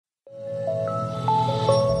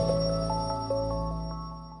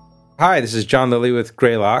Hi, this is John Lilly with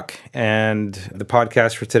Greylock, and the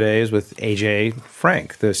podcast for today is with AJ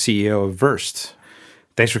Frank, the CEO of Verst.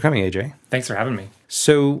 Thanks for coming, AJ. Thanks for having me.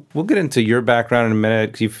 So we'll get into your background in a minute,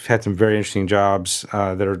 because you've had some very interesting jobs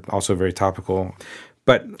that are also very topical.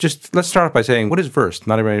 But just let's start off by saying, what is Verst?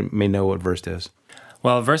 Not everybody may know what Verst is.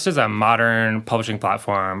 Well, Verst is a modern publishing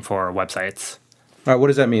platform for websites. What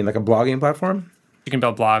does that mean? Like a blogging platform? You can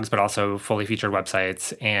build blogs, but also fully featured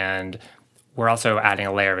websites. And we're also adding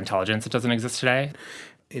a layer of intelligence that doesn't exist today.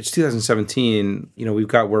 It's 2017. We've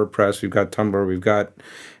got WordPress, we've got Tumblr, we've got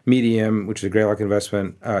Medium, which is a Greylock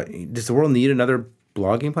investment. Does the world need another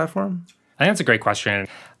blogging platform? I think that's a great question.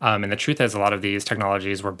 And the truth is a lot of these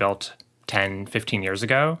technologies were built 10, 15 years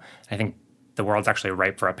ago. I think the world's actually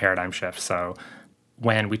ripe for a paradigm shift. So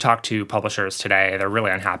when we talk to publishers today, they're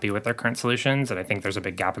really unhappy with their current solutions. And I think there's a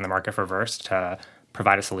big gap in the market for Verst to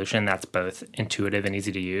provide a solution that's both intuitive and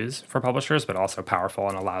easy to use for publishers, but also powerful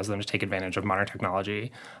and allows them to take advantage of modern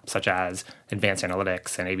technology, such as advanced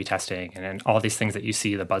analytics and A/B testing and all these things that you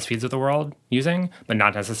see the BuzzFeeds of the world using, but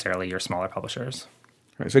not necessarily your smaller publishers.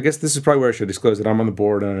 All right, so I guess this is probably where I should disclose that I'm on the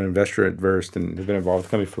board and an investor at Verst and have been involved with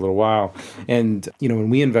the company for a little while. And, when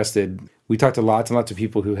we invested, we talked to lots and lots of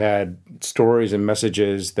people who had stories and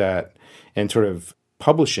messages and sort of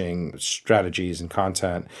publishing strategies and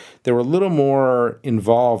content that were a little more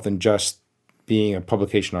involved than just being a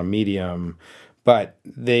publication on Medium, but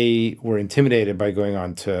they were intimidated by going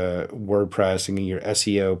on to WordPress and your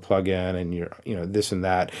SEO plugin and your, this and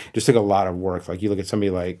that. It just took a lot of work. Like you look at somebody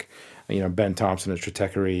like, Ben Thompson at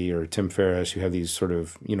Stratechery or Tim Ferriss, who have these sort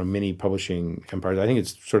of, mini publishing empires. I think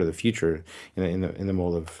it's sort of the future in the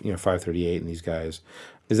mold of, 538 and these guys.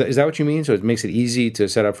 Is that what you mean? So it makes it easy to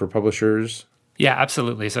set up for publishers? Yeah,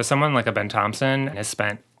 absolutely. So someone like a Ben Thompson has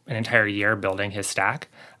spent an entire year building his stack,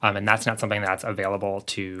 and that's not something that's available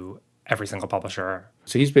to every single publisher.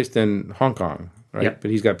 So he's based in Hong Kong, right? Yep. But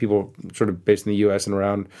he's got people sort of based in the U.S. and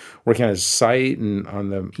around working on his site and on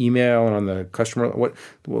the email and on the customer. What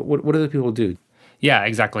do the people do? Yeah,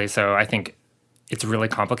 exactly. So I think it's really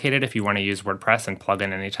complicated if you want to use WordPress and plug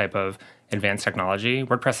in any type of advanced technology.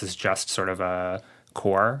 WordPress is just sort of a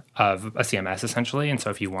core of a CMS, essentially. And so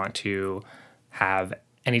if you want to have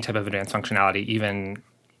any type of advanced functionality, even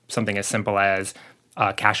something as simple as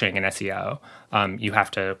caching and SEO, you have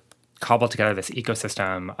to cobble together this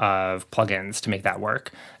ecosystem of plugins to make that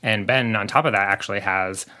work. And Ben, on top of that, actually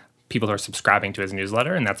has people who are subscribing to his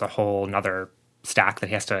newsletter, and that's a whole nother stack that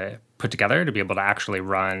he has to put together to be able to actually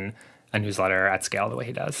run a newsletter at scale the way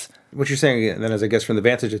he does. What you're saying then is, I guess, from the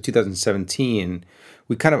vantage of 2017,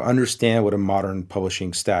 we kind of understand what a modern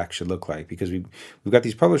publishing stack should look like, because we've got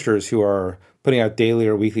these publishers who are putting out daily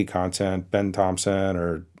or weekly content, Ben Thompson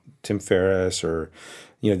or Tim Ferriss or,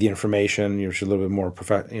 The Information, which is a little bit more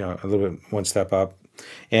a little bit one step up.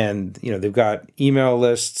 And, they've got email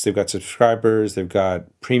lists, they've got subscribers, they've got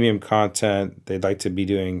premium content. They'd like to be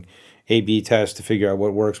doing A/B tests to figure out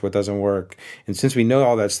what works, what doesn't work. And since we know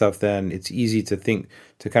all that stuff, then it's easy to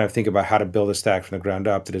kind of think about how to build a stack from the ground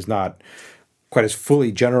up that is not quite as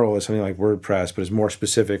fully general as something like WordPress, but is more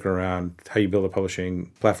specific around how you build a publishing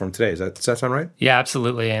platform today. Does that sound right? Yeah,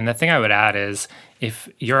 absolutely. And the thing I would add is, if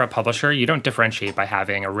you're a publisher, you don't differentiate by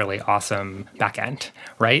having a really awesome backend,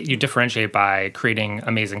 right? You differentiate by creating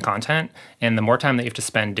amazing content. And the more time that you have to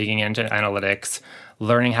spend digging into analytics,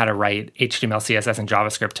 learning how to write HTML, CSS, and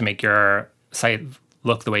JavaScript to make your site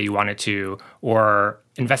look the way you want it to, or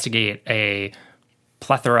investigate a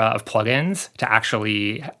plethora of plugins to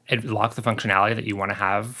actually lock the functionality that you want to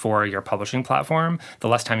have for your publishing platform, the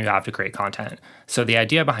less time you have to create content. So the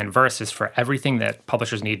idea behind Verst is for everything that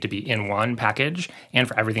publishers need to be in one package, and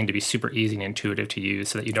for everything to be super easy and intuitive to use,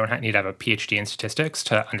 so that you don't need to have a PhD in statistics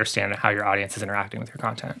to understand how your audience is interacting with your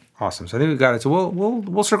content. Awesome. So I think we got it. So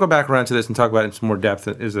we'll circle back around to this and talk about it in some more depth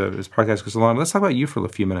as podcast goes along. Let's talk about you for a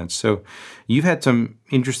few minutes. So you've had some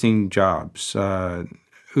interesting jobs.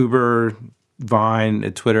 Uber, Vine,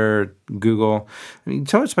 Twitter, Google.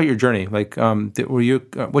 Tell us about your journey. Like,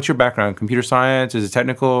 what's your background? Computer science? Is it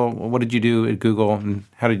technical? What did you do at Google, and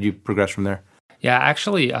how did you progress from there? Yeah, I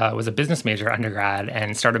actually was a business major undergrad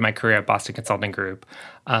and started my career at Boston Consulting Group,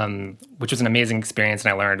 which was an amazing experience,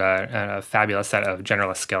 and I learned a fabulous set of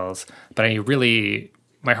generalist skills. But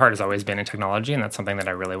my heart has always been in technology, and that's something that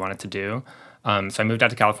I really wanted to do. So I moved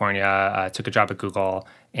out to California, took a job at Google,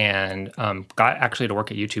 and got actually to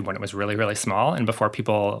work at YouTube when it was really, really small, and before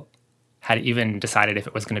people had even decided if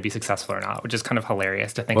it was going to be successful or not, which is kind of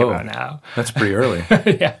hilarious to think about now. That's pretty early.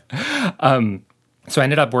 Yeah. So I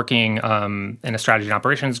ended up working in a strategy and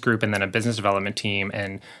operations group and then a business development team,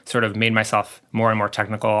 and sort of made myself more and more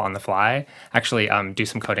technical on the fly. Actually, do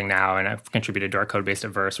some coding now, and I've contributed to our code base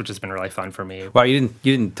at Verst, which has been really fun for me. Wow, you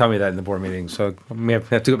didn't tell me that in the board meeting, so I may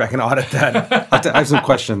have to go back and audit that. I have some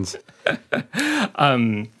questions.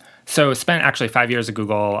 So spent actually 5 years at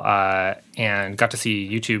Google and got to see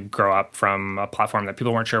YouTube grow up from a platform that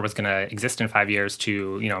people weren't sure was going to exist in 5 years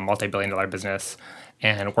to a multi-billion-dollar business,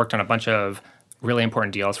 and worked on a bunch of really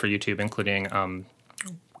important deals for YouTube, including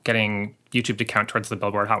getting YouTube to count towards the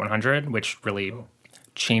Billboard Hot 100, which really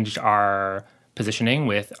changed our positioning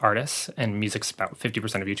with artists. And music's about 50%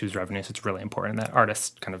 of YouTube's revenue, so it's really important that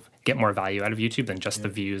artists kind of get more value out of YouTube than just the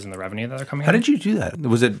views and the revenue that are coming in. How did you do that?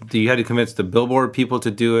 Was it you had to convince the Billboard people to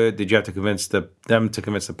do it? Did you have to convince them to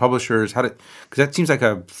convince the publishers? Because that seems like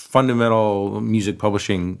a fundamental music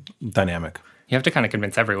publishing dynamic. You have to kind of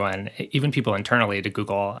convince everyone, even people internally to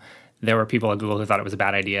Google. There were people at Google who thought it was a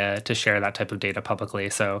bad idea to share that type of data publicly.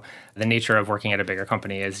 So the nature of working at a bigger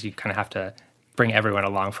company is you kind of have to bring everyone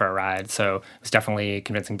along for a ride. So it was definitely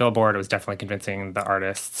convincing Billboard. It was definitely convincing the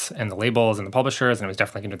artists and the labels and the publishers. And it was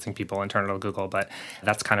definitely convincing people internal to Google. But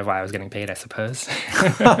that's kind of why I was getting paid, I suppose.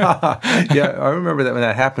 Yeah, I remember that when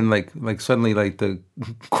that happened, like suddenly like the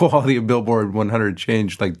quality of Billboard 100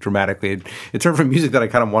 changed like dramatically. It turned from music that I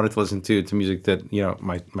kind of wanted to listen to music that,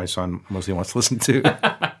 my son mostly wants to listen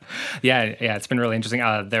to. Yeah, it's been really interesting.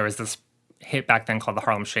 There was this hit back then called the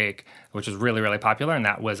Harlem Shake, which was really, really popular, and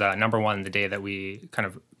that was number one the day that we kind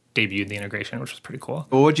of debuted the integration, which was pretty cool.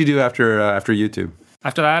 Well, what'd you do after YouTube?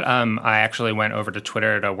 After that, I actually went over to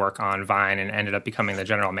Twitter to work on Vine and ended up becoming the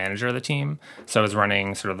general manager of the team. So I was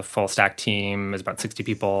running sort of the full stack team. It was about 60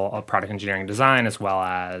 people, all product engineering and design, as well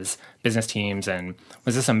as business teams. And it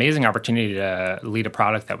was this amazing opportunity to lead a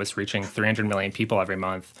product that was reaching 300 million people every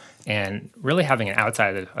month and really having an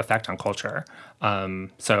outside effect on culture.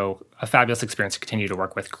 So a fabulous experience to continue to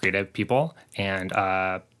work with creative people and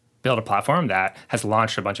build a platform that has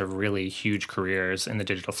launched a bunch of really huge careers in the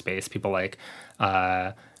digital space. People like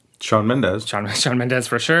Shawn Mendes. Shawn Mendes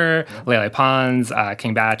for sure, Lele Pons,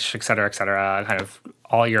 King Batch, et cetera, kind of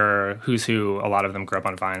all your who's who. A lot of them grew up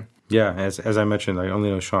on Vine. Yeah, as I mentioned, I only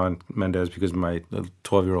know Shawn Mendes because of my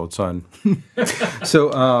 12-year-old son.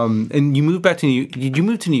 So, and you moved back to did you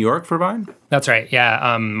move to New York for Vine? That's right,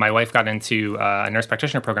 yeah. My wife got into a nurse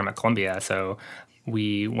practitioner program at Columbia, so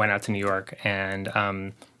we went out to New York, and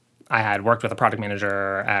I had worked with a product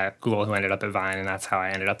manager at Google who ended up at Vine, and that's how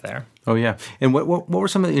I ended up there. Oh, yeah. And what were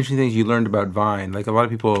some of the interesting things you learned about Vine? Like a lot of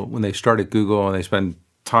people, when they start at Google and they spend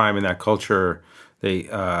time in that culture,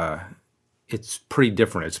 it's pretty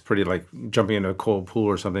different. It's pretty like jumping into a cold pool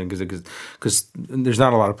or something because there's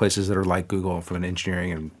not a lot of places that are like Google from an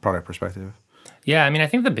engineering and product perspective. Yeah, I mean, I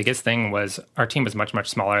think the biggest thing was our team was much, much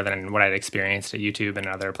smaller than what I'd experienced at YouTube and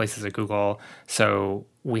other places at Google. So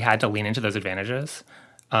we had to lean into those advantages.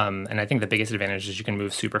 And I think the biggest advantage is you can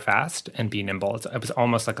move super fast and be nimble. It was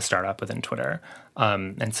almost like a startup within Twitter.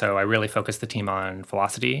 And so I really focused the team on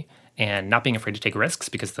velocity and not being afraid to take risks,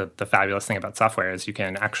 because the fabulous thing about software is you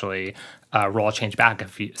can actually roll a change back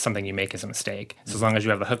if something you make is a mistake. So as long as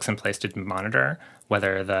you have the hooks in place to monitor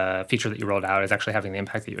whether the feature that you rolled out is actually having the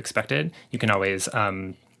impact that you expected, you can always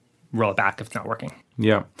roll it back if it's not working.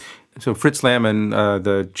 Yeah. So Fritz Lammen,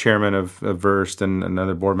 the chairman of Verst and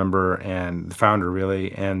another board member and the founder,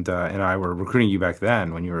 really, and I were recruiting you back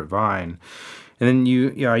then when you were at Vine. And then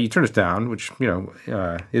you turned us down, which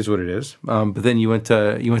is what it is. But then you went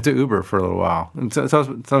to Uber for a little while. And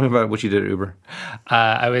tell me about what you did at Uber.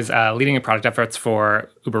 I was leading product efforts for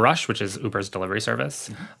Uber Rush, which is Uber's delivery service.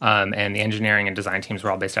 And the engineering and design teams were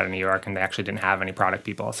all based out of New York, and they actually didn't have any product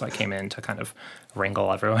people. So I came in to kind of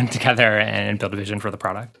wrangle everyone together and build a vision for the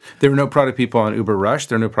product. There were no product people on Uber Rush.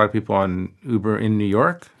 There were no product people on Uber in New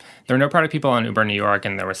York. There were no product people on Uber New York,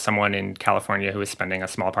 and there was someone in California who was spending a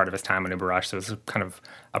small part of his time on Uber Rush. So it was kind of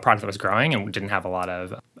a product that was growing and didn't have a lot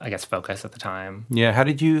of, I guess, focus at the time. Yeah. How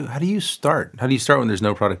do you start? How do you start when there's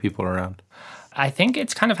no product people around? I think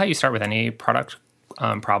it's kind of how you start with any product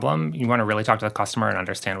problem. You want to really talk to the customer and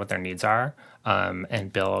understand what their needs are,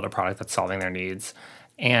 and build a product that's solving their needs.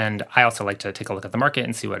 And I also like to take a look at the market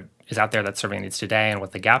and see what is out there that's serving needs today and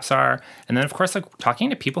what the gaps are. And then, of course, like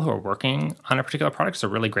talking to people who are working on a particular product is a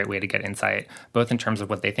really great way to get insight, both in terms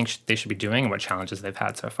of what they think they should be doing and what challenges they've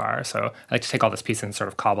had so far. So I like to take all this piece and sort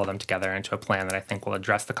of cobble them together into a plan that I think will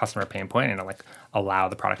address the customer pain point and like allow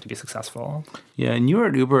the product to be successful. Yeah, and you were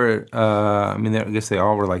at Uber. I guess they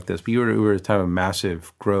all were like this, but you were at Uber at a time of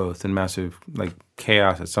massive growth and massive like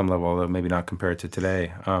chaos at some level, although maybe not compared to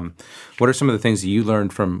today. What are some of the things that you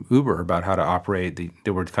learned from Uber about how to operate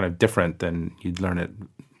that were kind of different than you'd learn at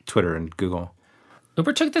Twitter and Google?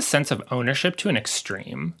 Uber took this sense of ownership to an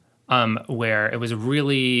extreme, where it was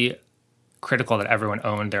really critical that everyone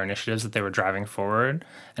owned their initiatives that they were driving forward.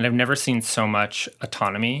 And I've never seen so much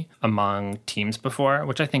autonomy among teams before,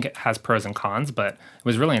 which I think has pros and cons, but it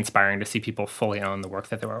was really inspiring to see people fully own the work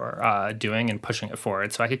that they were doing and pushing it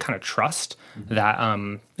forward. So I could kind of trust that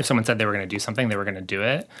if someone said they were going to do something, they were going to do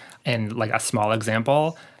it. And like a small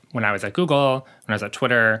example, when I was at Google, when I was at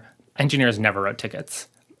Twitter, engineers never wrote tickets.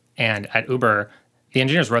 And at Uber, the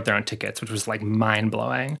engineers wrote their own tickets, which was like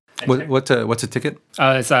mind-blowing. What's a ticket?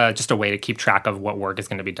 It's just a way to keep track of what work is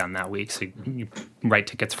going to be done that week. So you write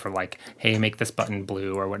tickets for like, hey, make this button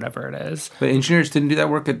blue or whatever it is. But engineers didn't do that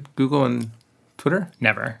work at Google and Twitter?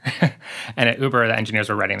 Never. And at Uber, the engineers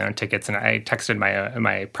were writing their own tickets. And I texted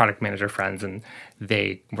my product manager friends, and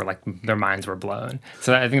they were like, their minds were blown.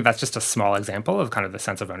 So I think that's just a small example of kind of the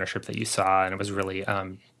sense of ownership that you saw. And it was really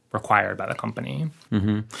required by the company.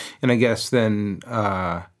 Mm-hmm. And I guess then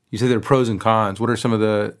you said there are pros and cons. What are some of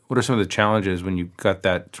the challenges when you got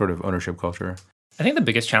that sort of ownership culture? I think the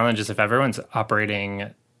biggest challenge is if everyone's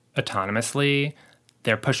operating autonomously,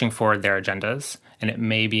 they're pushing forward their agendas, and it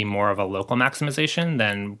may be more of a local maximization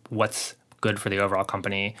than what's good for the overall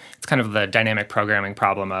company. It's kind of the dynamic programming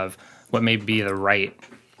problem of what may be the right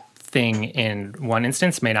thing in one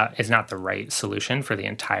instance is not the right solution for the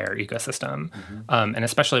entire ecosystem. And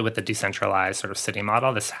especially with the decentralized sort of city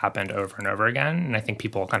model, this happened over and over again. And I think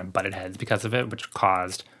people kind of butted heads because of it, which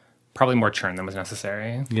caused probably more churn than was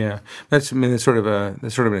necessary. Yeah. That's sort of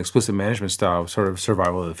an explicit management style, sort of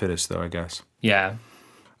survival of the fittest, though, I guess. Yeah.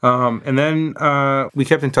 And then we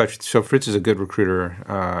kept in touch. So Fritz is a good recruiter,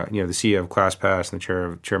 the CEO of ClassPass and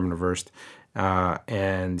the chairman of Verst.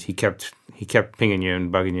 And he kept pinging you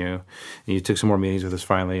and bugging you. And you took some more meetings with us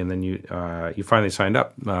finally, and then you finally signed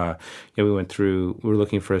up. We were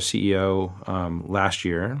looking for a CEO last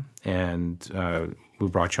year, and we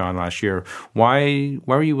brought you on last year. Why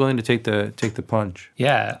were you willing to take the plunge?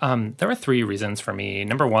 Yeah, there were 3 reasons for me.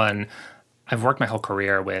 Number one, I've worked my whole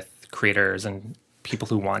career with creators and people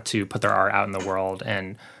who want to put their art out in the world,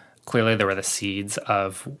 and clearly there were the seeds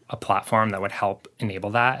of a platform that would help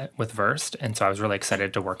enable that with Verst. And so I was really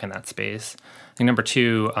excited to work in that space. And number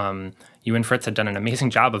 2, you and Fritz had done an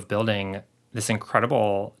amazing job of building this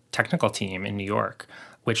incredible technical team in New York,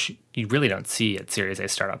 which you really don't see at Series A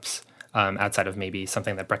startups, outside of maybe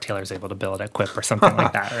something that Brett Taylor is able to build at Quip or something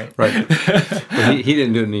like that, right? Right. Well, he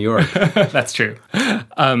didn't do it in New York. That's true.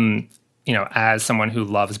 As someone who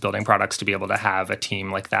loves building products, to be able to have a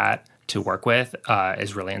team like that to work with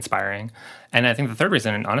is really inspiring. And I think the third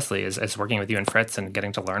reason, honestly, is working with you and Fritz and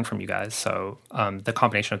getting to learn from you guys. So the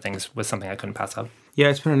combination of things was something I couldn't pass up. Yeah,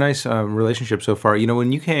 it's been a nice relationship so far.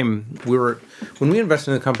 When you came, when we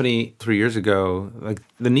invested in the company 3 years ago, like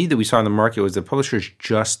the need that we saw in the market was that publishers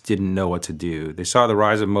just didn't know what to do. They saw the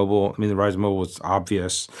rise of mobile. The rise of mobile was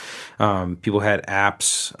obvious. People had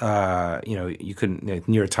apps. You couldn't.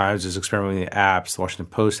 New York Times is experimenting with apps. The Washington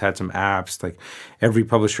Post had some apps. Like every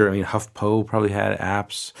publisher, HuffPo probably had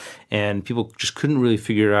apps, and people just couldn't really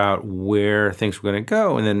figure out where things were going to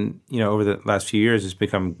go. And then, over the last few years, it's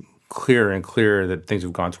become clearer and clearer that things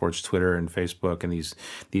have gone towards Twitter and Facebook and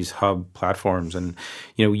these hub platforms. And,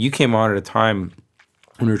 you came on at a time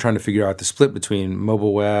when we were trying to figure out the split between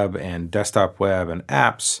mobile web and desktop web and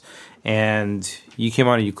apps. And you came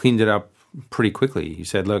on and you cleaned it up pretty quickly. You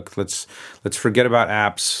said, look, let's forget about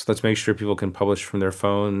apps. Let's make sure people can publish from their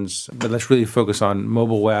phones, but let's really focus on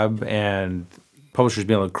mobile web and publishers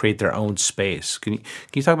being able to create their own space. Can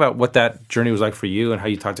you talk about what that journey was like for you and how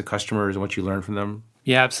you talked to customers and what you learned from them?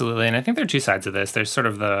 Yeah, absolutely. And I think there are 2 sides of this. There's sort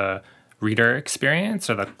of the reader experience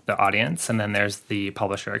or the audience, and then there's the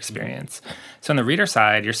publisher experience. So on the reader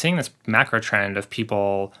side, you're seeing this macro trend of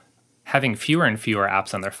people having fewer and fewer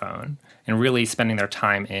apps on their phone and really spending their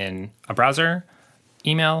time in a browser,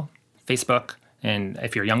 email, Facebook, and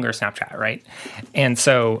if you're younger, Snapchat, right? And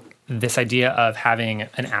so this idea of having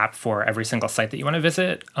an app for every single site that you want to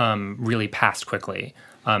visit really passed quickly.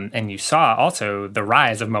 And you saw also the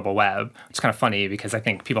rise of mobile web. It's kind of funny because I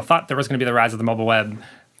think people thought there was going to be the rise of the mobile web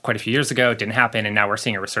quite a few years ago. It didn't happen, and now we're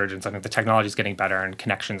seeing a resurgence. I think the technology is getting better and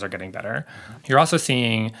connections are getting better. You're also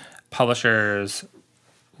seeing publishers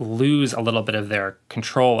lose a little bit of their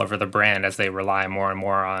control over the brand as they rely more and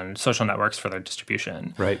more on social networks for their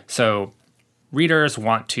distribution. Right. So readers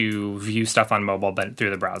want to view stuff on mobile but through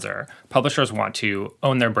the browser. Publishers want to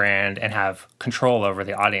own their brand and have control over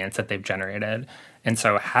the audience that they've generated. And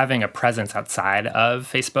so having a presence outside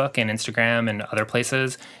of Facebook and Instagram and other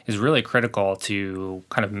places is really critical to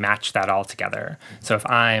kind of match that all together. So if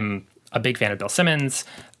I'm a big fan of Bill Simmons,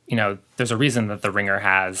 there's a reason that The Ringer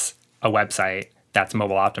has a website that's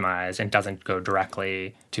mobile optimized and doesn't go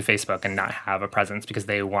directly to Facebook and not have a presence because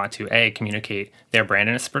they want to, A, communicate their brand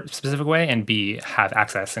in a specific way, and B, have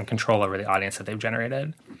access and control over the audience that they've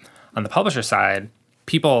generated. On the publisher side,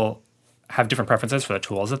 people have different preferences for the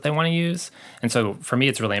tools that they want to use. And so for me,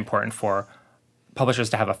 it's really important for publishers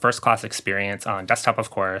to have a first-class experience on desktop, of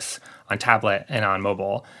course, on tablet, and on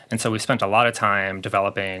mobile. And so we spent a lot of time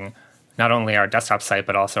developing not only our desktop site,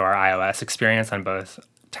 but also our iOS experience on both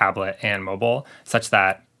tablet and mobile, such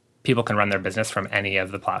that people can run their business from any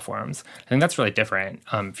of the platforms. I think that's really different.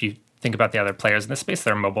 If you think about the other players in this space,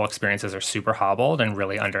 their mobile experiences are super hobbled and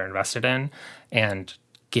really underinvested in. And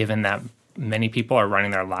given that many people are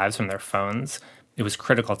running their lives from their phones, it was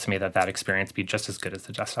critical to me that that experience be just as good as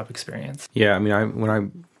the desktop experience. Yeah, I mean,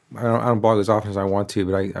 I don't blog as often as I want to,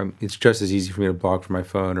 but it's just as easy for me to blog from my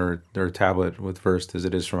phone or a tablet with Verst as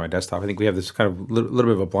it is from my desktop. I think we have this kind of little bit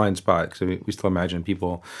of a blind spot because we still imagine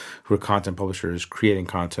people who are content publishers creating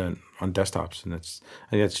content on desktops, and I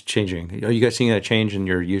think that's changing. Are you guys seeing that change in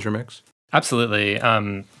your user mix? Absolutely.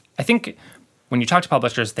 I think when you talk to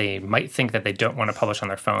publishers, they might think that they don't want to publish on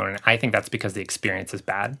their phone. I think that's because the experience is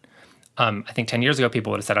bad. I think 10 years ago,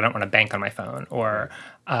 people would have said, I don't want to bank on my phone, or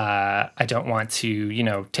I don't want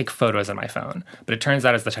to, take photos on my phone. But it turns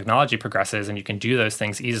out as the technology progresses and you can do those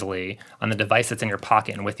things easily on the device that's in your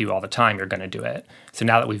pocket and with you all the time, you're going to do it. So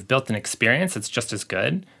now that we've built an experience that's just as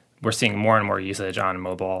good, we're seeing more and more usage on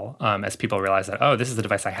mobile as people realize that, this is the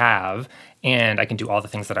device I have, and I can do all the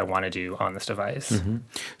things that I want to do on this device. Mm-hmm.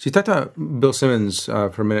 So you talked about Bill Simmons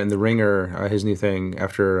for a minute and The Ringer, his new thing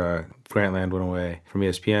after Grantland went away from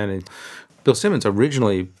ESPN. And Bill Simmons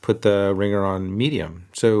originally put The Ringer on Medium.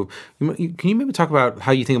 So can you maybe talk about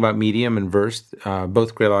how you think about Medium and Verst,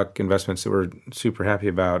 both Greylock investments that we're super happy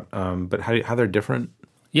about, but how they're different?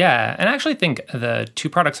 Yeah, and I actually think the two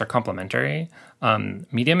products are complementary.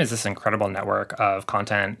 Medium is this incredible network of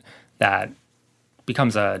content that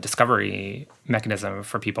becomes a discovery mechanism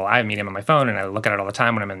for people. I have Medium on my phone, and I look at it all the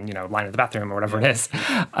time when I'm in, line in the bathroom or whatever it is,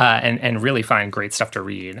 and really find great stuff to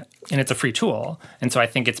read. And it's a free tool, and so I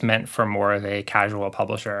think it's meant for more of a casual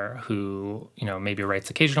publisher who, maybe writes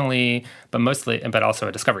occasionally, but also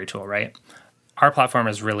a discovery tool, right? Our platform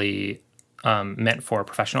is really meant for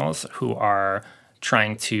professionals who are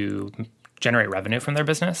trying to generate revenue from their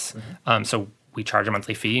business. So we charge a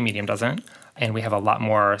monthly fee, Medium doesn't. And we have a lot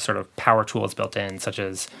more sort of power tools built in, such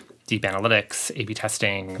as deep analytics, A/B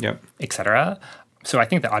testing, et cetera. So I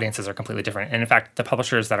think the audiences are completely different. And in fact, the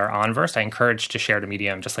publishers that are on Verst, I encourage to share to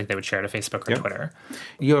Medium just like they would share to Facebook or Twitter.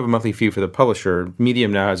 You have a monthly fee for the publisher.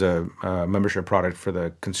 Medium now has a membership product for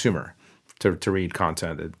the consumer to read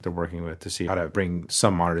content that they're working with to see how to bring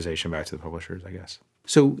some monetization back to the publishers, I guess.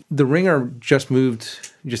 So The Ringer just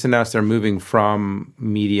announced they're moving from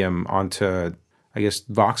Medium onto, I guess,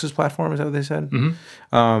 Vox's platform. Is that what they said?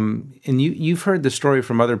 Mm-hmm. And you've heard the story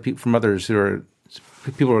from others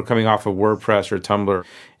people who are coming off of WordPress or Tumblr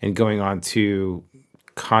and going on to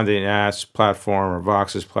Condé Nast's platform or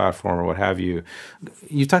Vox's platform or what have you.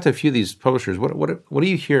 You've talked to a few of these publishers. What do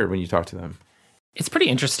you hear when you talk to them? It's pretty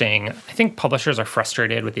interesting. I think publishers are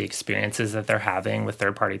frustrated with the experiences that they're having with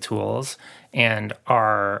third-party tools and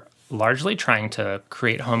are largely trying to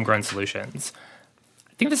create homegrown solutions.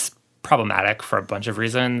 I think this is problematic for a bunch of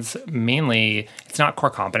reasons. Mainly, it's not core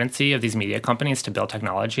competency of these media companies to build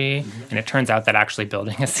technology, and it turns out that actually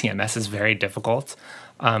building a CMS is very difficult.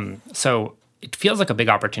 So it feels like a big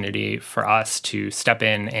opportunity for us to step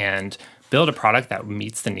in and build a product that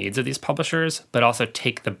meets the needs of these publishers, but also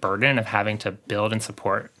take the burden of having to build and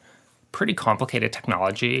support pretty complicated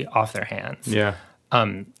technology off their hands. Yeah.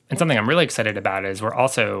 And something I'm really excited about is we're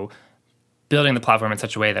also building the platform in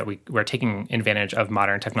such a way that we're taking advantage of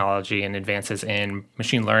modern technology and advances in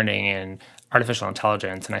machine learning and artificial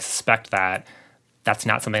intelligence. And I suspect that that's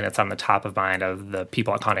not something that's on the top of mind of the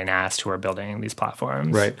people at Condé Nast who are building these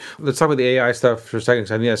platforms. Right. Let's talk about the AI stuff for a second,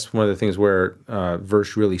 because I think that's one of the things where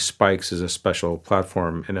Verst really spikes as a special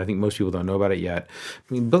platform, and I think most people don't know about it yet.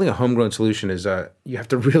 I mean, building a homegrown solution is you have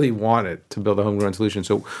to really want it to build a homegrown solution.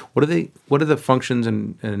 So what are the functions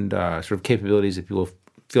and sort of capabilities that people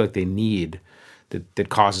feel like they need that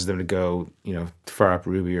causes them to go, fire up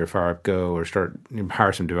Ruby or fire up Go or start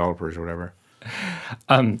hire some developers or whatever?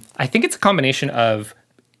 I think it's a combination of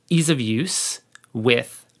ease of use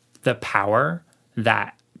with the power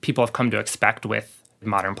that people have come to expect with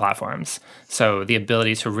modern platforms. So the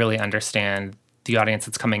ability to really understand the audience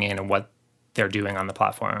that's coming in and what they're doing on the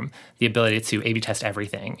platform, the ability to A/B test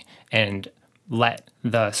everything and let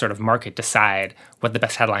the sort of market decide what the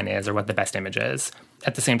best headline is or what the best image is.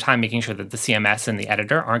 At the same time, making sure that the CMS and the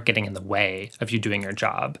editor aren't getting in the way of you doing your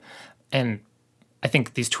job. And I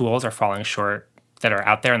think these tools are falling short that are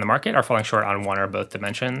out there in the market are falling short on one or both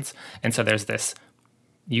dimensions. And so there's this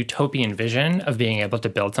utopian vision of being able to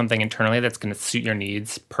build something internally that's going to suit your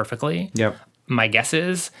needs perfectly. Yep. My guess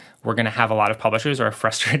is we're going to have a lot of publishers who are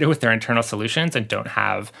frustrated with their internal solutions and don't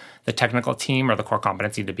have the technical team or the core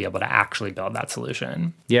competency to be able to actually build that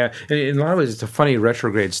solution. Yeah. And in a lot of ways, it's a funny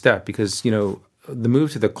retrograde step because, the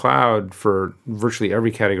move to the cloud for virtually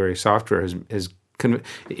every category of software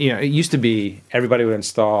it used to be everybody would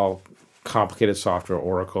install complicated software,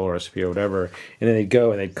 Oracle or SAP or whatever, and then they'd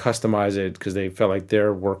go and they'd customize it because they felt like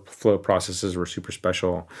their workflow processes were super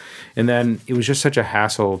special. And then it was just such a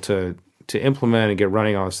hassle to implement and get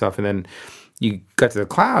running all this stuff. And then you got to the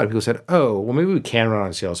cloud, people said, oh, well, maybe we can run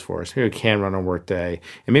on Salesforce. Maybe we can run on Workday.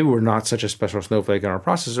 And maybe we're not such a special snowflake in our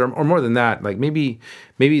process. Or more than that, like maybe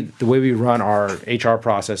the way we run our HR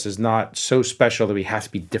process is not so special that we have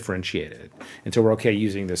to be differentiated. And so we're okay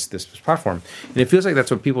using this platform. And it feels like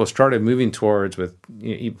that's what people started moving towards with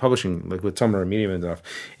publishing, like with Tumblr and Medium and stuff.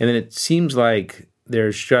 And then it seems like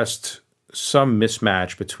there's just some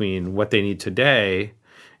mismatch between what they need today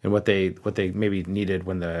and what they maybe needed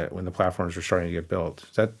when the platforms were starting to get built.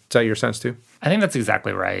 Is that your sense too? I think that's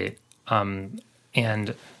exactly right.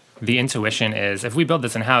 And the intuition is if we build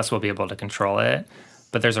this in-house, we'll be able to control it.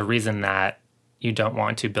 But there's a reason that you don't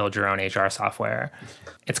want to build your own HR software.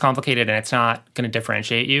 It's complicated and it's not going to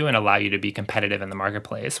differentiate you and allow you to be competitive in the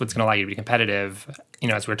marketplace. What's going to allow you to be competitive,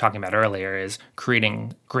 as we were talking about earlier, is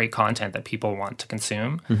creating great content that people want to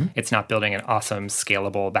consume. Mm-hmm. It's not building an awesome,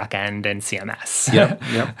 scalable backend and CMS.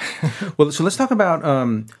 Yep. Well, so let's talk about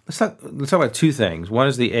two things. One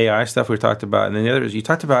is the AI stuff we talked about, and then the other is you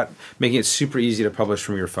talked about making it super easy to publish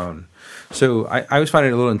from your phone. So I always find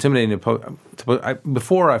it a little intimidating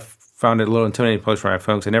before I found it a little intimidating to post from my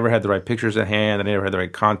phone because I never had the right pictures at hand. I never had the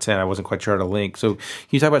right content. I wasn't quite sure how to link. So can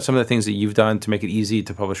you talk about some of the things that you've done to make it easy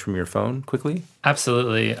to publish from your phone quickly?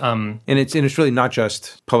 Absolutely. And it's really not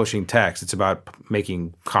just publishing text. It's about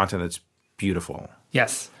making content that's beautiful.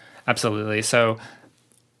 Yes, absolutely. So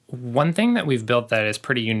one thing that we've built that is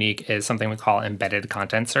pretty unique is something we call embedded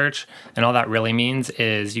content search. And all that really means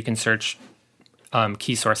is you can search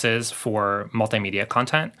key sources for multimedia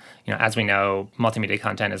content. As we know, multimedia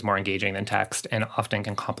content is more engaging than text and often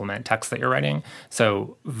can complement text that you're writing.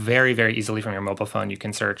 So very, very easily from your mobile phone, you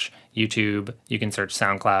can search YouTube, you can search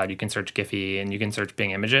SoundCloud, you can search Giphy, and you can search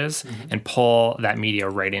Bing Images and pull that media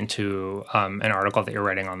right into an article that you're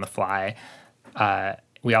writing on the fly.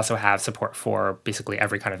 We also have support for basically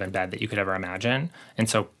every kind of embed that you could ever imagine. And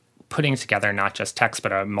so putting together not just text,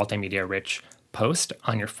 but a multimedia-rich post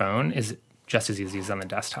on your phone is just as easy as on the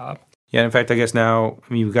desktop. Yeah, in fact, I guess now,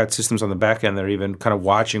 you've got systems on the back end that are even kind of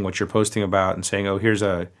watching what you're posting about and saying, oh, here's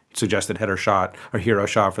a suggested header shot or hero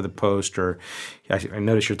shot for the post. Or I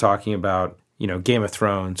notice you're talking about, Game of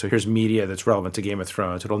Thrones. So here's media that's relevant to Game of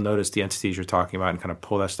Thrones. It'll notice the entities you're talking about and kind of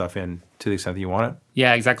pull that stuff in to the extent that you want it.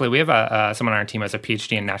 Yeah, exactly. We have someone on our team who has a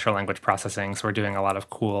PhD in natural language processing. So we're doing a lot of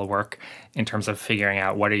cool work in terms of figuring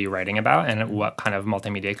out what are you writing about and what kind of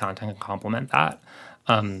multimedia content can complement that.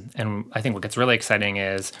 And I think what gets really exciting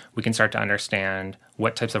is we can start to understand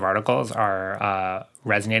what types of articles are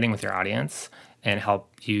resonating with your audience and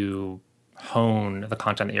help you hone the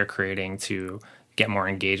content that you're creating to get more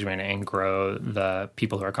engagement and grow the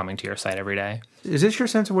people who are coming to your site every day. Is this your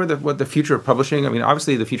sense of what the future of publishing? I mean,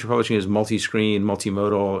 obviously the future of publishing is multi-screen,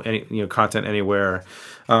 multimodal, content anywhere.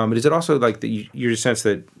 But is it also like your sense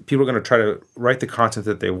that people are going to try to write the content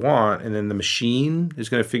that they want, and then the machine is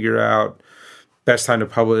going to figure out best time to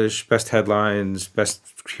publish, best headlines, best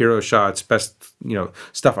hero shots, best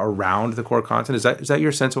stuff around the core content? Is that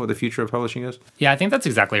your sense of what the future of publishing is? Yeah, I think that's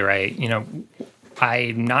exactly right.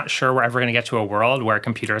 I'm not sure we're ever going to get to a world where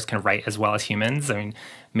computers can write as well as humans. I mean,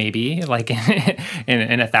 maybe like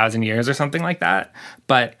in 1,000 years or something like that.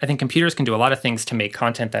 But I think computers can do a lot of things to make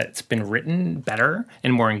content that's been written better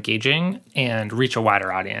and more engaging and reach a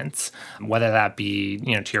wider audience. Whether that be,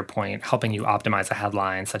 to your point, helping you optimize a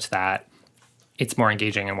headline such that it's more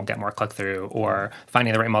engaging and will get more click-through, or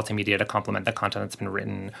finding the right multimedia to complement the content that's been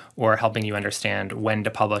written, or helping you understand when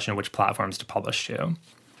to publish and which platforms to publish to.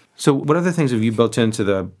 So what other things have you built into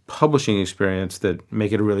the publishing experience that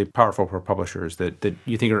make it really powerful for publishers that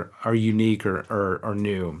you think are unique or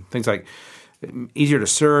new? Things like easier to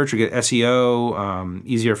search or get SEO,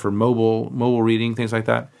 easier for mobile reading, things like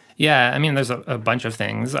that? Yeah, I mean, there's a bunch of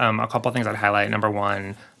things. A couple of things I'd highlight. Number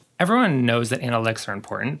one, everyone knows that analytics are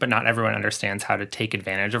important, but not everyone understands how to take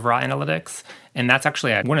advantage of raw analytics. And that's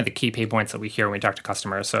actually one of the key pain points that we hear when we talk to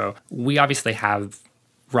customers. So we obviously have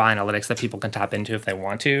raw analytics that people can tap into if they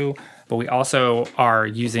want to, but we also are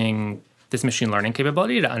using this machine learning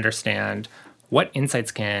capability to understand what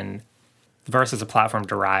insights can Verst is a platform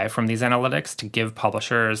derived from these analytics to give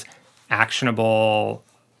publishers actionable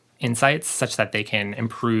insights such that they can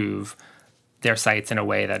improve their sites in a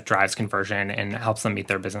way that drives conversion and helps them meet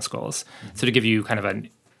their business goals. So to give you kind of an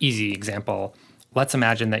easy example, let's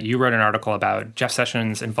imagine that you wrote an article about Jeff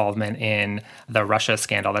Sessions' involvement in the Russia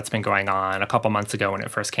scandal that's been going on a couple months ago when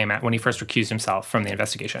it first came out, when he first recused himself from the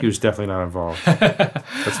investigation. He was definitely not involved.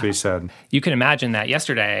 That's what he said. You can imagine that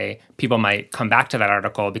yesterday, people might come back to that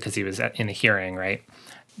article because he was in the hearing, right?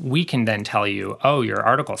 We can then tell you, oh, your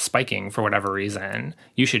article's spiking for whatever reason.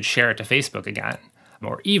 You should share it to Facebook again,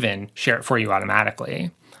 or even share it for you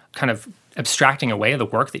automatically, kind of abstracting away the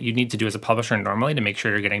work that you need to do as a publisher normally to make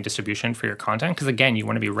sure you're getting distribution for your content. Because again, you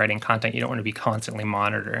want to be writing content. You don't want to be constantly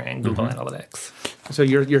monitoring Google Analytics. So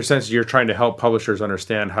your sense is you're trying to help publishers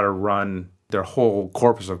understand how to run their whole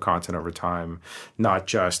corpus of content over time, not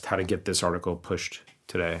just how to get this article pushed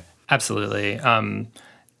today. Absolutely.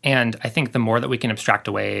 And I think the more that we can abstract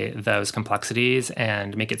away those complexities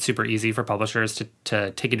and make it super easy for publishers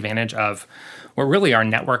to take advantage of what really are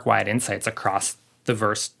network-wide insights across the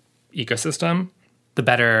Verst ecosystem, the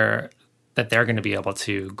better that they're going to be able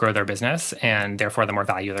to grow their business, and therefore the more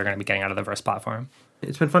value they're going to be getting out of the Verst platform.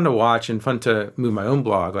 It's been fun to watch and fun to move my own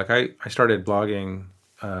blog. Like I started blogging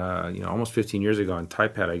almost 15 years ago on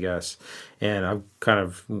Typepad, I guess. And I've kind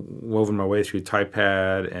of woven my way through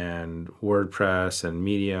Typepad and WordPress and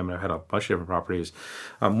Medium, and I've had a bunch of different properties.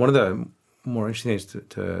 One of the more interesting things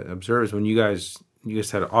to observe is when you guys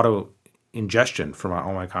had auto ingestion for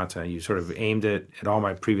all my content. You sort of aimed it at all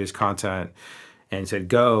my previous content and said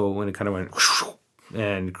go, and it kind of went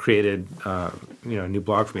and created a new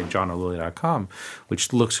blog for me at johno'lilly.com,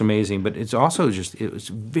 which looks amazing. But it's also it was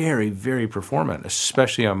very, very performant,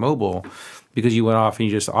 especially on mobile, because you went off and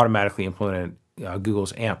you just automatically implemented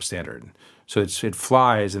Google's AMP standard. So it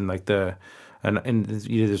flies, and and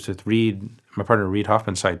you did this with my partner Reid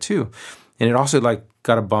Hoffman's site too, and it also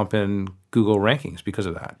got a bump in Google rankings because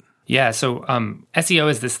of that. Yeah. So SEO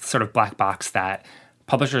is this sort of black box that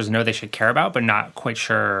publishers know they should care about, but not quite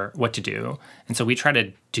sure what to do. And so we try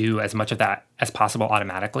to do as much of that as possible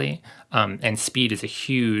automatically. And speed is a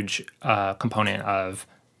huge component of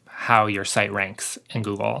how your site ranks in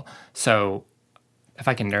Google. So if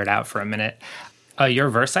I can nerd out for a minute, your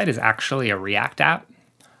Verst site is actually a React app,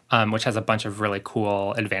 which has a bunch of really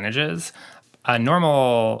cool advantages. A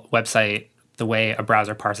normal website, the way a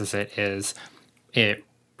browser parses it is it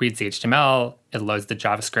reads the HTML, it loads the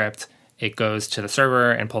JavaScript, it goes to the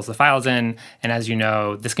server and pulls the files in. And as you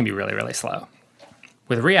know, this can be really, really slow.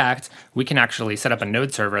 With React, we can actually set up a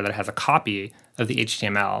node server that has a copy of the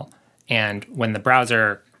HTML. And when the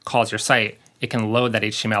browser calls your site, it can load that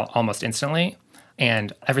HTML almost instantly,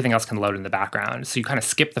 and everything else can load in the background. So you kind of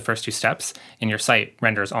skip the first two steps, and your site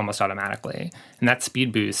renders almost automatically. And that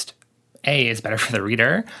speed boost, A, is better for the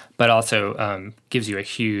reader, but also gives you a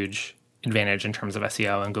huge advantage in terms of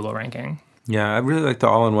SEO and Google ranking. Yeah, I really like the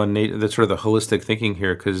all-in-one, the sort of the holistic thinking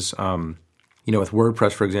here, because with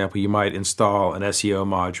WordPress, for example, you might install an SEO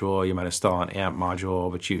module, you might install an AMP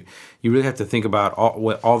module, but you really have to think about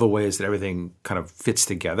all the ways that everything kind of fits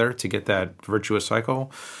together to get that virtuous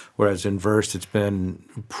cycle. Whereas in Verst, it's been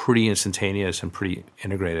pretty instantaneous and pretty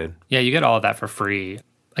integrated. Yeah, you get all of that for free.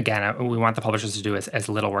 Again, we want the publishers to do as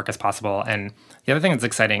little work as possible. And the other thing that's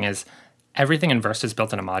exciting is everything in Verst is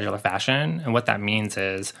built in a modular fashion. And what that means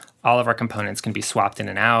is all of our components can be swapped in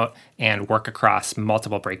and out and work across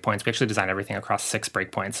multiple breakpoints. We actually design everything across 6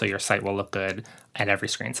 breakpoints, so your site will look good at every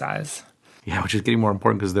screen size. Yeah, which is getting more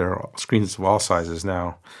important because there are screens of all sizes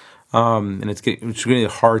now. And it's really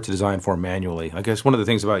hard to design for manually. I guess one of the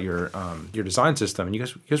things about your design system, and you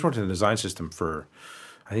guys worked in a design system for,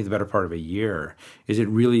 I think, the better part of a year, is it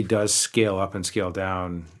really does scale up and scale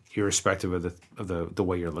down irrespective of the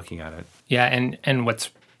way you're looking at it. Yeah, and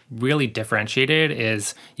what's really differentiated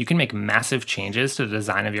is you can make massive changes to the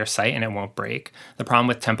design of your site and it won't break. The problem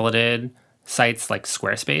with templated sites like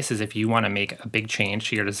Squarespace is if you want to make a big change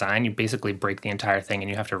to your design, you basically break the entire thing and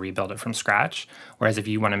you have to rebuild it from scratch. Whereas if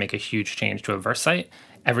you want to make a huge change to a Verst site,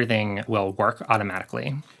 everything will work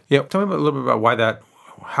automatically. Yeah, tell me a little bit about why that.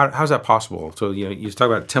 How's that possible? So you talk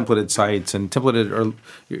about templated sites, and templated, or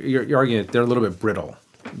you're arguing that they're a little bit brittle.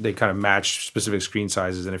 They kind of match specific screen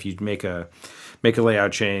sizes, and if you make a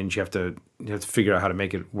layout change, you have to figure out how to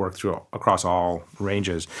make it work across all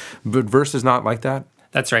ranges. But Verst is not like that.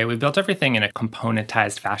 That's right. We built everything in a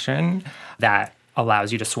componentized fashion that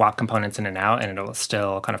allows you to swap components in and out, and it'll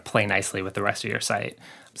still kind of play nicely with the rest of your site.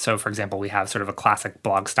 So, for example, we have sort of a classic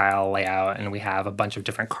blog style layout, and we have a bunch of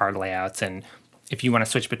different card layouts. And if you want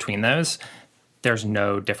to switch between those, there's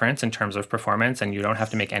no difference in terms of performance, and you don't have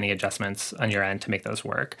to make any adjustments on your end to make those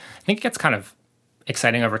work. I think it gets kind of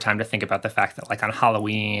exciting over time to think about the fact that like on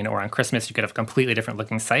Halloween or on Christmas, you could have a completely different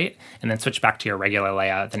looking site and then switch back to your regular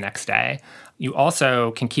layout the next day. You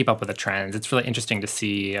also can keep up with the trends. It's really interesting to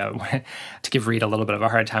see, to give Reed a little bit of a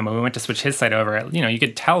hard time, when we went to switch his site over, you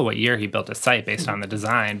could tell what year he built his site based on the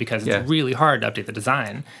design, because it's really hard to update the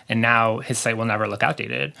design. And now his site will never look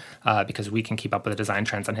outdated because we can keep up with the design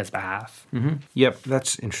trends on his behalf. Mm-hmm. Yep,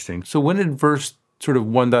 that's interesting. So when did Verst sort of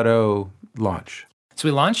 1.0 launch? So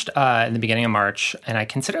we launched in the beginning of March, and I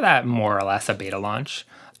consider that more or less a beta launch.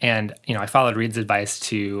 And, I followed Reed's advice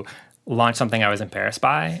to launch something I was embarrassed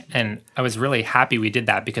by. And I was really happy we did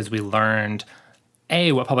that because we learned,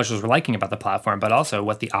 A, what publishers were liking about the platform, but also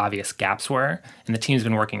what the obvious gaps were. And the team's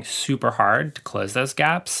been working super hard to close those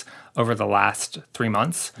gaps over the last 3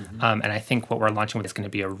 months. And I think what we're launching with is going to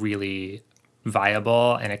be a really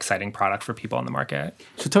viable and exciting product for people in the market.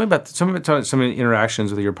 So tell me about some of the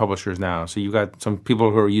interactions with your publishers now. So you've got some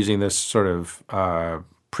people who are using this sort of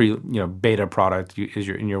beta product,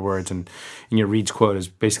 in your words, and in your Reed's quote is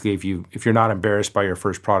basically if you're not embarrassed by your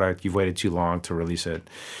first product, you've waited too long to release it.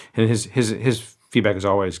 And his feedback is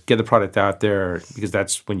always get the product out there, because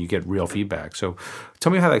that's when you get real feedback. So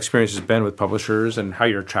tell me how that experience has been with publishers and how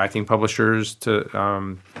you're attracting publishers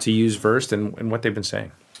to use Verst and what they've been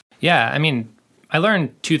saying. Yeah, I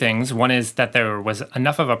learned two things. One is that there was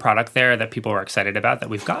enough of a product there that people were excited about, that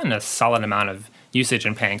we've gotten a solid amount of usage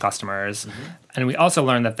and paying customers. And we also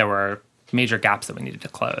learned that there were major gaps that we needed to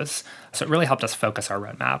close. So it really helped us focus our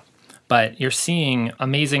roadmap. But you're seeing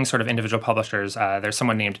amazing sort of individual publishers. There's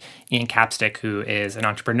someone named Ian Capstick, who is an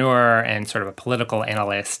entrepreneur and sort of a political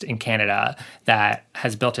analyst in Canada that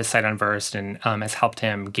has built his site on Verst and has helped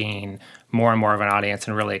him gain more and more of an audience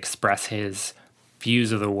and really express his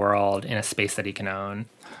views of the world in a space that he can own.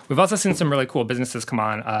 We've also seen some really cool businesses come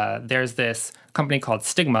on. There's this company called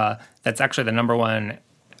Stigma that's actually the #1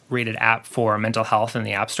 rated app for mental health in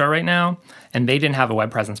the App Store right now, and they didn't have a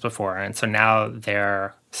web presence before, and so now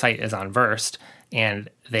their site is on Verst, and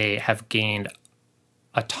they have gained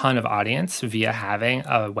a ton of audience via having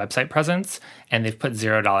a website presence, and they've put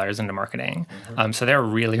 $0 into marketing. So they're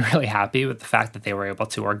really, really happy with the fact that they were able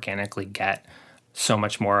to organically get so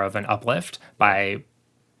much more of an uplift by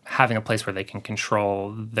having a place where they can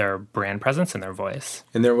control their brand presence and their voice.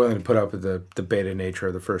 And they're willing to put up with the beta nature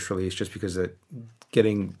of the first release just because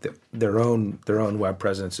getting their own web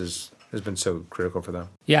presence has been so critical for them.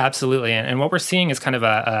 Yeah, absolutely. And what we're seeing is kind of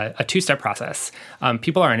a two-step process.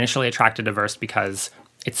 People are initially attracted to Verst because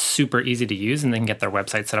it's super easy to use and they can get their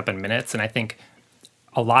website set up in minutes. And I think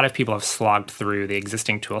a lot of people have slogged through the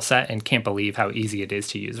existing tool set and can't believe how easy it is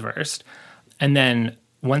to use Verst. And then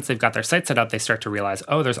once they've got their site set up, they start to realize,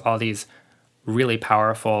 there's all these really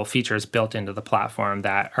powerful features built into the platform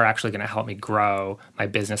that are actually going to help me grow my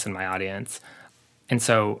business and my audience. And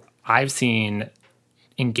so I've seen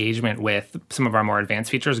engagement with some of our more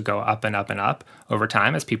advanced features go up and up and up over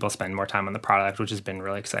time as people spend more time on the product, which has been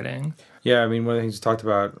really exciting. Yeah, one of the things we talked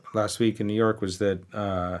about last week in New York was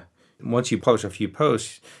that once you publish a few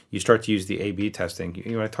posts, you start to use the A/B testing.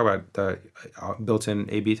 You want to talk about the built-in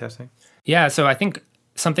A/B testing? Yeah, so I think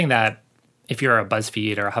something that if you're a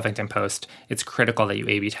BuzzFeed or a Huffington Post, it's critical that you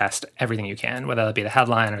A/B test everything you can, whether it be the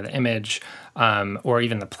headline or the image, or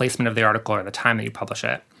even the placement of the article or the time that you publish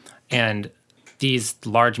it. And these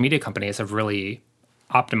large media companies have really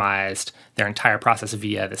optimized their entire process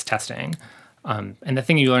via this testing. And the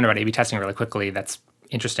thing you learn about A/B testing really quickly that's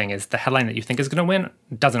interesting is the headline that you think is going to win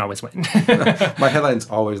doesn't always win. My headlines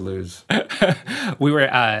always lose. We were,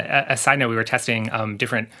 a side note, we were testing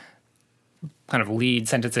different kind of lead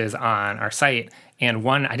sentences on our site, and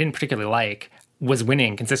one I didn't particularly like was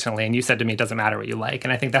winning consistently, and you said to me, it doesn't matter what you like.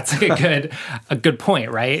 And I think that's like a good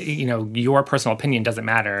point, right? Your personal opinion doesn't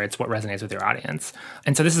matter. It's what resonates with your audience.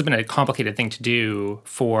 And so this has been a complicated thing to do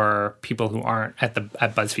for people who aren't at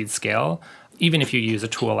BuzzFeed scale, even if you use a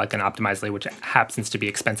tool like an Optimizely, which happens to be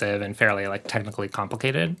expensive and fairly technically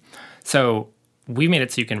complicated. So we made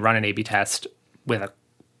it so you can run an A/B test with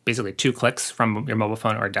basically 2 clicks from your mobile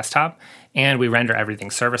phone or desktop, and we render everything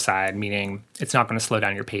server-side, meaning it's not going to slow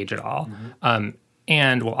down your page at all.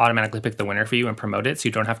 And we'll automatically pick the winner for you and promote it, so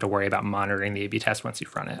you don't have to worry about monitoring the A/B test once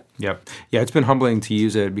you've run it. Yep. Yeah, it's been humbling to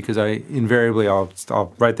use it because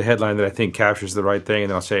I'll write the headline that I think captures the right thing, and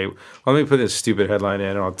then I'll say, well, let me put this stupid headline in,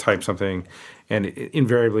 and I'll type something, and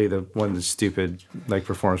invariably the one that's stupid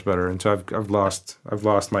performs better. And so I've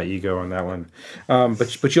lost my ego on that one.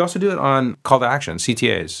 But you also do it on call to action,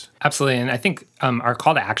 CTAs. Absolutely, and I think our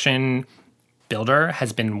call to action builder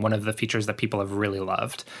has been one of the features that people have really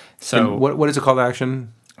loved. So and what is a call to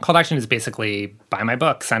action? Call to action is basically buy my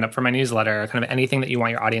book, sign up for my newsletter, kind of anything that you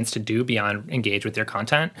want your audience to do beyond engage with your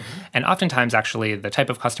content. And oftentimes, actually, the type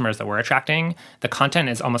of customers that we're attracting, the content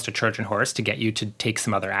is almost a Trojan horse to get you to take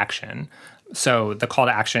some other action. So the call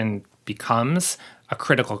to action becomes a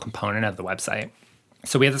critical component of the website.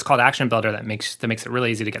 So we have this call to action builder that makes it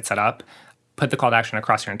really easy to get set up. Put the call to action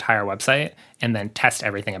across your entire website and then test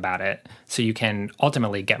everything about it. So you can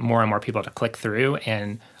ultimately get more and more people to click through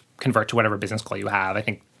and convert to whatever business goal you have. I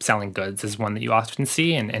think selling goods is one that you often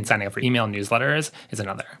see, and signing up for email newsletters is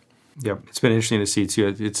another. Yeah, it's been interesting to see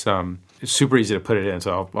too. It's super easy to put it in,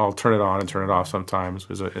 so I'll turn it on and turn it off sometimes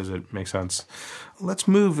as it makes sense. Let's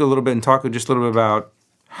move a little bit and talk just a little bit about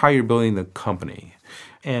how you're building the company.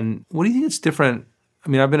 And what do you think is different? I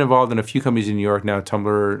mean, I've been involved in a few companies in New York now,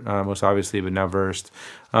 Tumblr most obviously, but now Verst.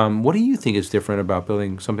 What do you think is different about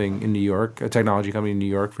building something in New York, a technology company in New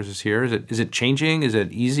York versus here? Is it changing? Is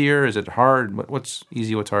it easier? Is it hard? What's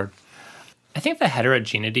easy? What's hard? I think the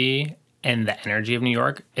heterogeneity and the energy of New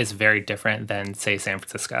York is very different than, say, San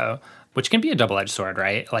Francisco, which can be a double-edged sword,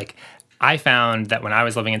 right? Like, I found that when I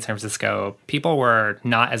was living in San Francisco, people were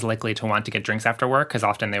not as likely to want to get drinks after work because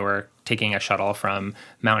often they were taking a shuttle from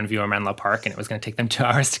Mountain View or Menlo Park and it was going to take them 2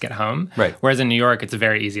 hours to get home. Right. Whereas in New York, it's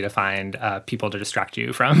very easy to find people to distract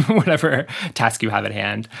you from whatever task you have at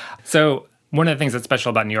hand. So one of the things that's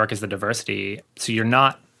special about New York is the diversity. So you're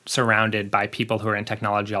not surrounded by people who are in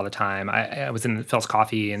technology all the time. I was in Phil's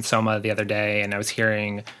Coffee in Soma the other day and I was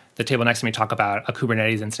hearing the table next to me talk about a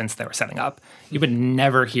Kubernetes instance they were setting up. You would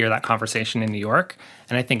never hear that conversation in New York.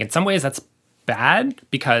 And I think in some ways that's bad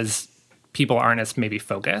because people aren't as maybe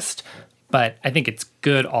focused. But I think it's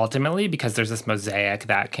good ultimately because there's this mosaic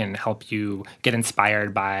that can help you get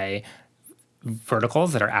inspired by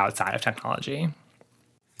verticals that are outside of technology.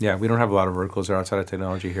 Yeah, we don't have a lot of verticals that are outside of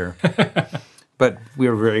technology here. But we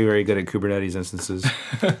are very, very good at Kubernetes instances.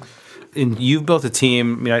 And you've built a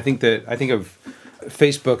team. I mean, I think of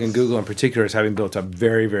Facebook and Google in particular as having built up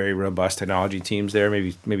very, very robust technology teams there,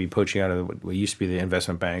 maybe poaching out of what used to be the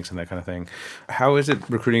investment banks and that kind of thing. How is it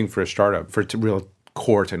recruiting for a startup, for real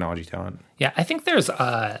core technology talent? Yeah, I think there's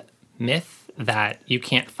a myth that you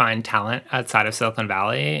can't find talent outside of Silicon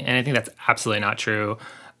Valley, and I think that's absolutely not true.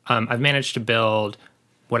 I've managed to build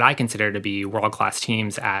what I consider to be world-class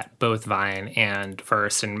teams at both Vine and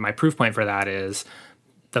Verst, and my proof point for that is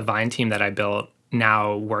the Vine team that I built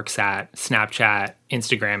now works at Snapchat,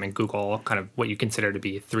 Instagram, and Google, kind of what you consider to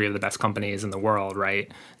be three of the best companies in the world,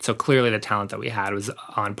 right? So clearly the talent that we had was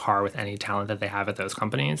on par with any talent that they have at those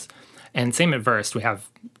companies. And same at Verst, we have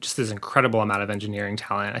just this incredible amount of engineering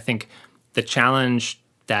talent. I think the challenge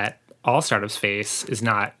that all startups face is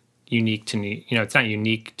not unique to it's not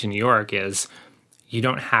unique to New York, is you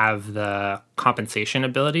don't have the compensation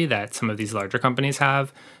ability that some of these larger companies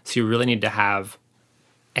have. So you really need to have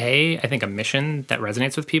I think a mission that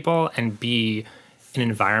resonates with people, and B, an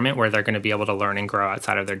environment where they're going to be able to learn and grow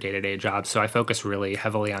outside of their day-to-day jobs. So I focus really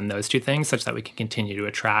heavily on those two things such that we can continue to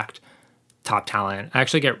attract top talent. I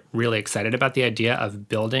actually get really excited about the idea of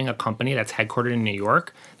building a company that's headquartered in New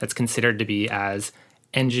York that's considered to be as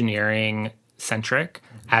engineering-centric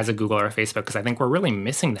as a Google or a Facebook, because I think we're really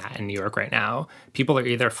missing that in New York right now. People are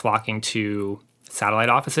either flocking to satellite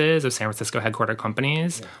offices of San Francisco headquartered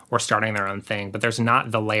companies or starting their own thing, but there's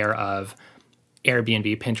not the layer of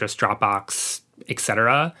Airbnb, Pinterest, Dropbox, et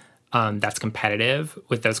cetera, that's competitive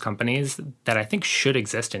with those companies that I think should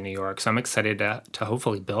exist in New York. So I'm excited to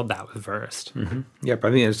hopefully build that with Verst. Mm-hmm. Yep,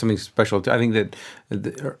 I think there's something special. I think that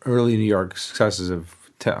the early New York successes of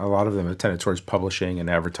a lot of them have tended towards publishing and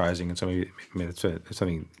advertising, and it's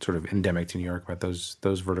something sort of endemic to New York about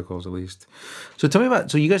those verticals at least. So tell me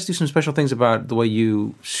about. So you guys do some special things about the way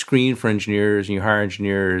you screen for engineers and you hire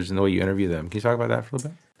engineers and the way you interview them. Can you talk about that for a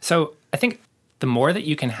little bit? So I think the more that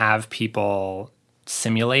you can have people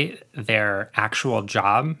simulate their actual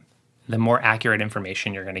job, the more accurate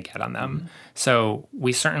information you're going to get on them. Mm-hmm. So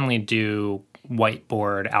we certainly do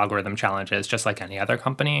whiteboard algorithm challenges just like any other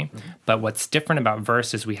company. Mm-hmm. But what's different about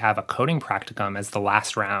Verst is we have a coding practicum as the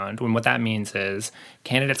last round. And what that means is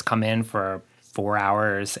candidates come in for 4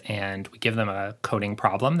 hours and we give them a coding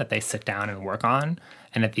problem that they sit down and work on.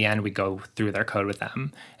 And at the end, we go through their code with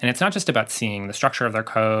them. And it's not just about seeing the structure of their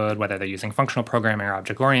code, whether they're using functional programming or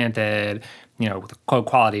object-oriented, the code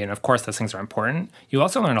quality. And of course, those things are important. You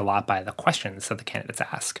also learn a lot by the questions that the candidates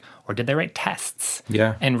ask. Or did they write tests?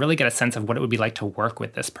 Yeah. And really get a sense of what it would be like to work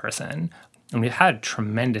with this person. And we've had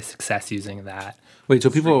tremendous success using that. Wait, so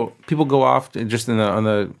people go off just on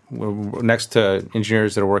the next to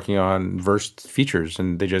engineers that are working on Verst features,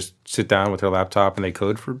 and they just sit down with their laptop and they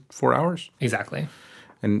code for 4 hours? Exactly.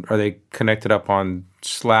 And are they connected up on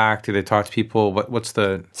Slack? Do they talk to people? What's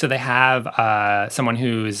the... So they have someone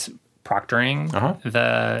who's proctoring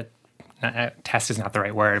the test is not the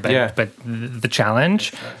right word, but the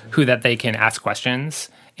challenge, who that they can ask questions.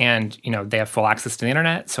 And, they have full access to the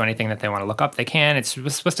internet, so anything that they want to look up, they can. It's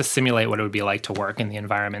supposed to simulate what it would be like to work in the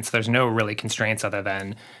environment. So there's no really constraints other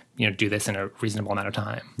than, do this in a reasonable amount of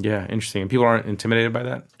time. Yeah, interesting. And people aren't intimidated by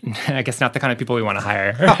that? I guess not the kind of people we want to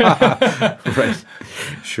hire. Right.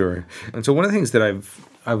 Sure. And so one of the things that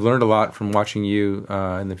I've learned a lot from watching you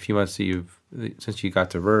in the few months that since you got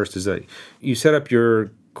to Verst is that you set up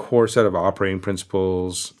your core set of operating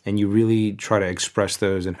principles and you really try to express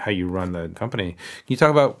those in how you run the company. Can you talk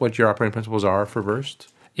about what your operating principles are for Verst?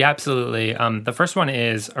 Yeah, absolutely. The first one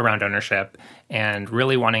is around ownership and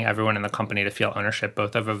really wanting everyone in the company to feel ownership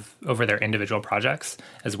both over their individual projects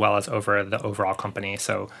as well as over the overall company.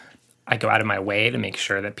 So I go out of my way to make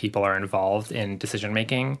sure that people are involved in decision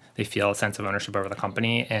making. They feel a sense of ownership over the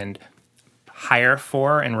company and hire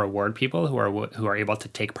for and reward people who are able to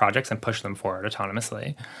take projects and push them forward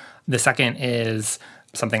autonomously. The second is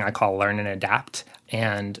something I call learn and adapt.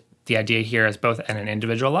 And the idea here is both at an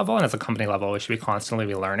individual level and as a company level, we should be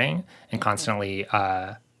constantly learning and constantly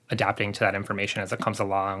adapting to that information as it comes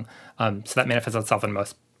along. So that manifests itself in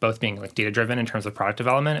both being like data-driven in terms of product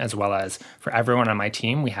development, as well as for everyone on my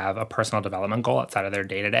team, we have a personal development goal outside of their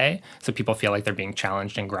day-to-day. So people feel like they're being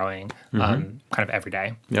challenged and growing kind of every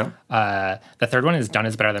day. Yeah. The third one is done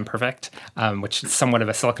is better than perfect, which is somewhat of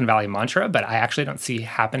a Silicon Valley mantra, but I actually don't see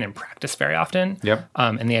happen in practice very often. Yep.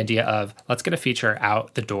 And the idea of let's get a feature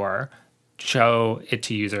out the door, show it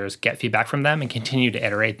to users, get feedback from them, and continue to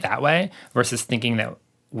iterate that way versus thinking that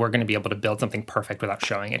we're going to be able to build something perfect without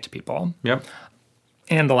showing it to people. Yep.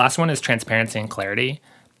 And the last one is transparency and clarity.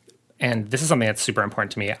 And this is something that's super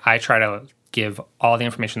important to me. I try to give all the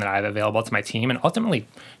information that I have available to my team and ultimately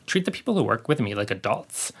treat the people who work with me like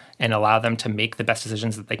adults and allow them to make the best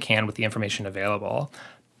decisions that they can with the information available.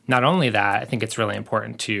 Not only that, I think it's really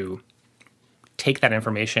important to take that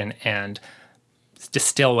information and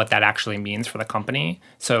distill what that actually means for the company.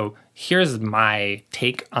 So here's my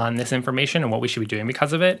take on this information and what we should be doing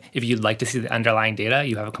because of it. If you'd like to see the underlying data,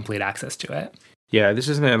 you have complete access to it. Yeah, this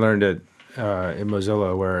is something I learned at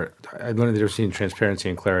Mozilla, where I learned the difference between transparency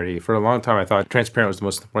and clarity. For a long time, I thought transparent was the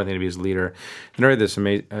most important thing to be as a leader. And I read this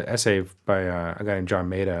essay by a guy named John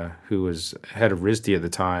Maeda, who was head of RISD at the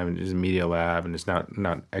time, and is in Media Lab, and is not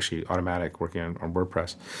actually Automatic, working on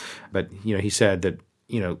WordPress. But he said that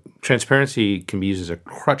transparency can be used as a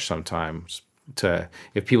crutch sometimes to,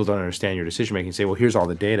 if people don't understand your decision making, say, well, here's all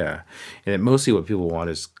the data. And that mostly what people want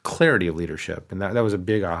is clarity of leadership. And that was a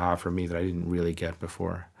big aha for me that I didn't really get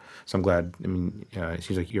before. So I'm glad. It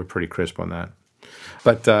seems like you're pretty crisp on that.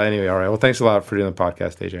 But anyway, all right. Well, thanks a lot for doing the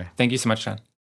podcast, AJ. Thank you so much, John.